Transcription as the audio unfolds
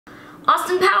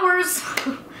Austin Powers,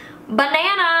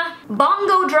 banana,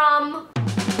 bongo drum.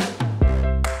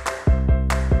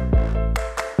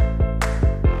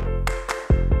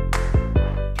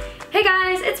 Hey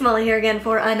guys, it's Molly here again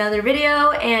for another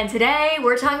video, and today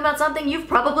we're talking about something you've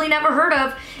probably never heard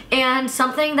of and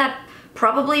something that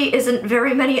probably isn't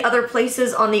very many other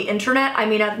places on the internet. I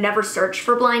mean, I've never searched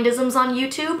for blindisms on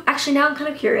YouTube. Actually, now I'm kind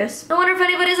of curious. I wonder if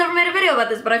anybody's ever made a video about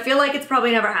this, but I feel like it's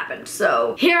probably never happened.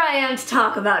 So here I am to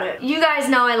talk about it. You guys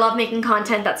know I love making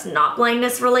content that's not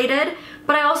blindness related,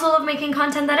 but I also love making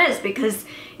content that is because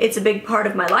it's a big part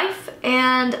of my life,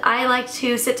 and I like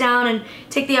to sit down and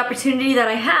take the opportunity that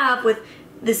I have with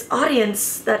this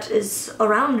audience that is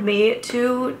around me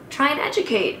to try and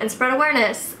educate and spread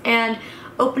awareness and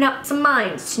open up some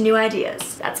minds to new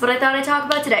ideas. That's what I thought I'd talk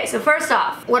about today. So first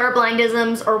off, what are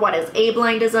blindisms, or what is a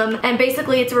blindism? And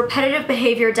basically it's a repetitive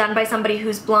behavior done by somebody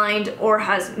who's blind or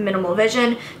has minimal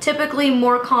vision, typically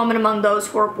more common among those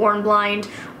who are born blind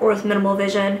or with minimal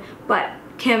vision, but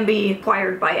can be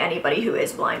acquired by anybody who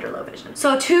is blind or low vision.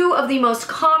 So two of the most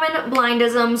common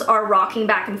blindisms are rocking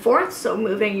back and forth, so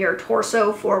moving your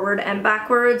torso forward and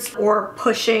backwards, or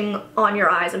pushing on your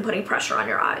eyes and putting pressure on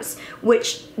your eyes,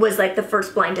 which was like the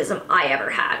first blindism I ever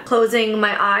had. Closing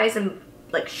my eyes and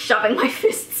like shoving my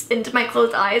fists into my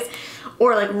closed eyes,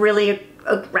 or like really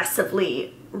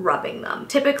aggressively rubbing them.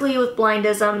 Typically with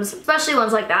blindisms, especially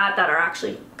ones like that that are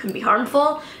actually can be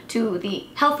harmful to the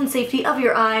health and safety of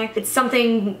your eye, it's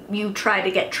something you try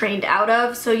to get trained out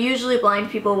of. So usually blind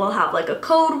people will have like a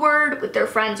code word with their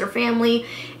friends or family,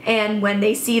 and when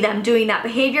they see them doing that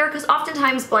behavior, because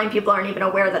oftentimes blind people aren't even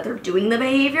aware that they're doing the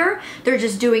behavior, they're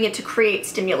just doing it to create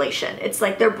stimulation. It's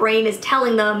like their brain is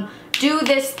telling them, do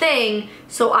this thing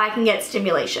so I can get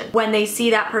stimulation. When they see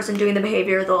that person doing the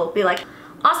behavior, they'll be like,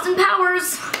 Austin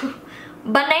Powers,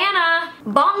 banana,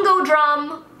 bongo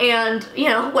drum, and, you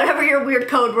know, whatever your weird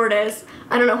code word is.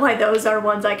 I don't know why those are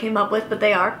ones I came up with, but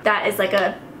they are. That is like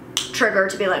a trigger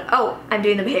to be like, oh, I'm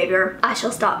doing the behavior, I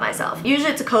shall stop myself.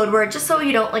 Usually it's a code word just so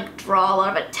you don't like draw a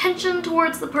lot of attention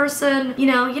towards the person. You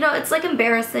know, it's like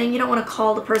embarrassing. You don't want to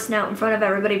call the person out in front of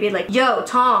everybody, be like, yo,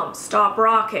 Tom, stop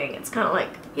rocking. It's kind of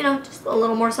like, you know, just a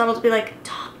little more subtle to be like,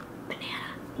 Tom,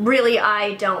 really,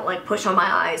 I don't like push on my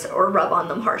eyes or rub on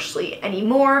them harshly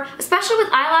anymore, especially with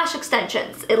eyelash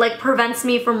extensions. It like prevents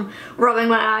me from rubbing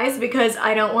my eyes because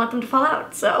I don't want them to fall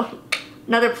out. So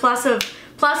another plus of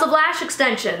lash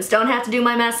extensions. Don't have to do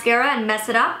my mascara and mess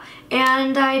it up,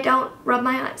 and I don't rub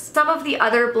my eyes. Some of the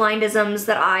other blindisms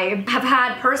that I have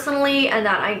had personally and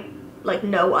that I like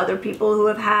know other people who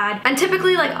have had, and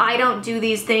typically like I don't do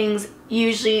these things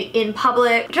usually in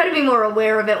public. I try to be more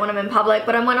aware of it when I'm in public,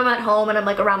 but when I'm at home and I'm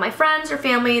like around my friends or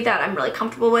family that I'm really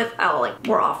comfortable with, I'll like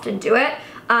more often do it.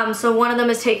 So one of them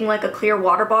is taking like a clear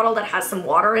water bottle that has some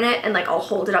water in it, and like I'll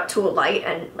hold it up to a light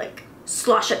and like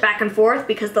slosh it back and forth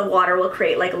because the water will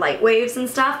create like light waves and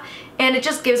stuff, and it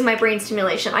just gives my brain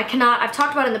stimulation. I've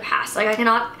talked about it in the past, like I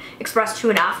cannot express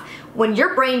to enough, when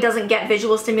your brain doesn't get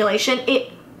visual stimulation,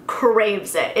 it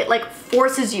craves it. It like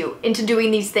forces you into doing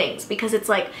these things because it's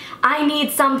like, I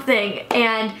need something.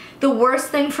 And the worst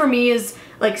thing for me is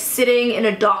like sitting in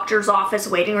a doctor's office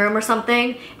waiting room or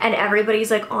something and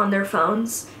everybody's like on their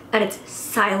phones and it's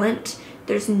silent.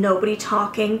 There's nobody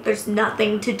talking, there's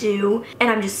nothing to do, and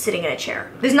I'm just sitting in a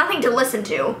chair. There's nothing to listen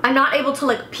to. I'm not able to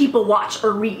like people watch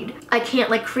or read. I can't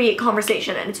like create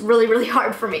conversation, and it's really, really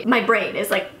hard for me. My brain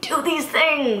is like, do these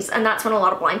things, and that's when a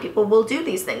lot of blind people will do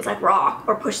these things like rock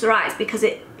or push their eyes because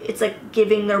it's like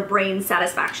giving their brain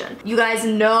satisfaction. You guys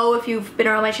know, if you've been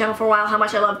around my channel for a while, how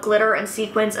much I love glitter and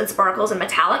sequins and sparkles and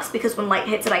metallics, because when light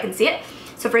hits it, I can see it.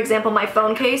 So for example, my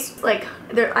phone case, like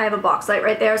I have a box light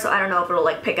right there, so I don't know if it'll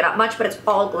like pick it up much, but it's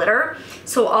all glitter.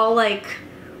 So I'll like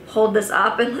hold this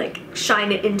up and like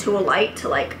shine it into a light to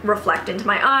like reflect into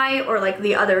my eye. Or like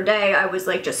the other day I was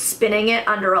like just spinning it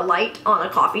under a light on a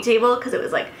coffee table because it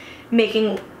was like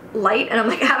making light, and I'm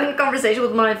like having a conversation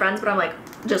with one of my friends, but I'm like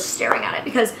just staring at it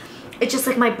because it's just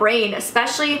like my brain,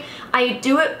 especially I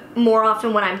do it more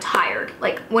often when I'm tired,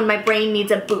 like when my brain needs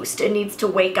a boost, it needs to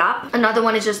wake up. Another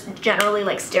one is just generally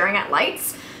like staring at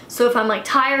lights. So if I'm like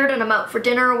tired and I'm out for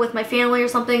dinner with my family or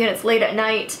something and it's late at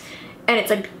night and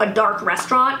it's like a dark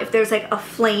restaurant, if there's like a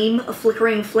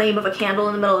flickering flame of a candle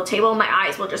in the middle of the table, my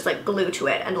eyes will just like glue to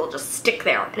it and it'll just stick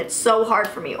there, and it's so hard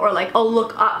for me. Or like I'll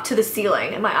look up to the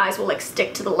ceiling and my eyes will like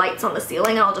stick to the lights on the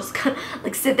ceiling, and I'll just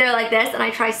like sit there like this, and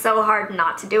I try so hard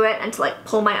not to do it and to like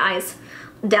pull my eyes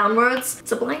downwards.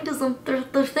 It's a blindism.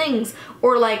 They're things.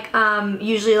 Or like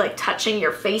usually like touching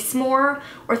your face more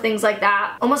or things like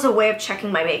that. Almost a way of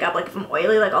checking my makeup. Like if I'm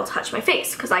oily, like I'll touch my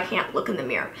face because I can't look in the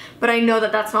mirror. But I know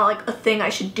that that's not like a thing I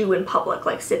should do in public,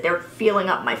 like sit there feeling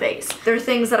up my face. There are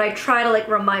things that I try to like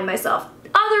remind myself,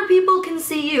 other people can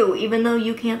see you even though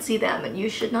you can't see them, and you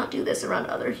should not do this around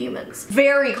other humans.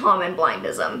 Very common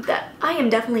blindism that I am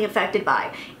definitely affected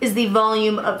by is the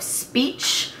volume of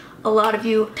speech. A lot of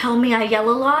you tell me I yell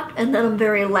a lot and that I'm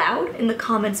very loud in the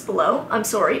comments below. I'm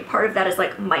sorry, part of that is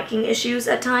like miking issues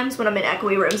at times when I'm in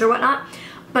echoey rooms or whatnot.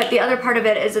 But the other part of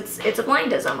it is it's a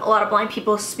blindism. A lot of blind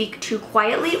people speak too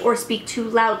quietly or speak too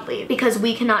loudly because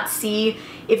we cannot see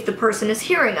if the person is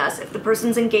hearing us, if the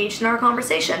person's engaged in our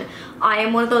conversation. I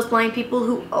am one of those blind people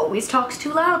who always talks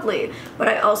too loudly, but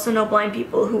I also know blind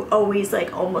people who always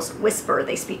like almost whisper.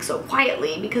 They speak so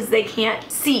quietly because they can't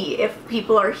see if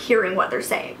people are hearing what they're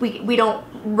saying. We don't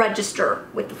register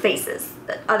with the faces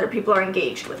that other people are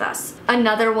engaged with us.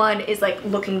 Another one is like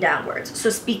looking downwards. So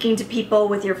speaking to people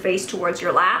with your face towards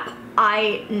your lap.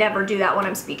 I never do that when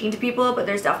I'm speaking to people, but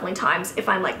there's definitely times if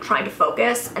I'm like trying to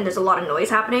focus and there's a lot of noise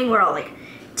happening where I'll like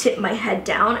tip my head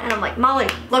down and I'm like, Molly,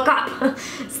 look up.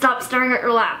 Stop staring at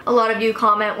your lap. A lot of you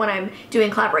comment when I'm doing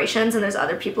collaborations and there's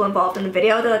other people involved in the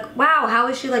video. They're like, wow, how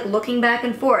is she like looking back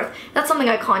and forth? That's something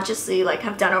I consciously like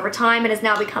have done over time and has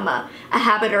now become a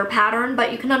habit or pattern,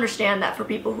 but you can understand that for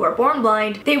people who are born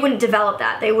blind, they wouldn't develop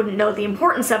that. They wouldn't know the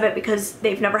importance of it because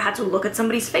they've never had to look at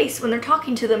somebody's face when they're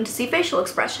talking to them to see facial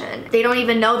expression. They don't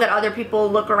even know that other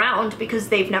people look around because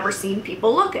they've never seen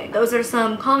people looking. Those are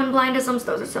some common blindisms.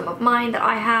 Those are some of mine that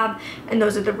I have, and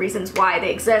those are the reasons why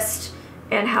they exist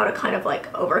and how to kind of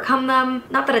like overcome them.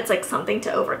 Not that it's like something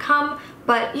to overcome,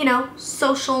 but you know,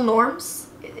 social norms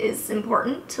is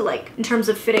important to like in terms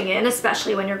of fitting in,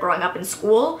 especially when you're growing up in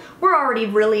school. We're already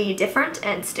really different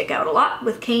and stick out a lot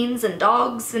with canes and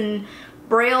dogs and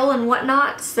braille and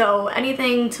whatnot, so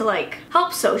anything to like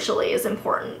help socially is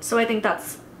important. So I think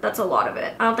that's a lot of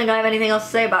it. I don't think I have anything else to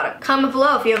say about it. Comment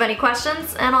below if you have any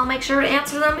questions and I'll make sure to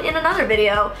answer them in another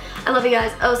video. I love you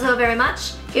guys oh so very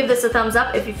much. Give this a thumbs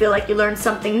up if you feel like you learned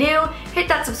something new. Hit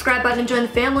that subscribe button and join the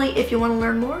family if you want to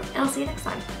learn more, and I'll see you next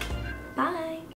time.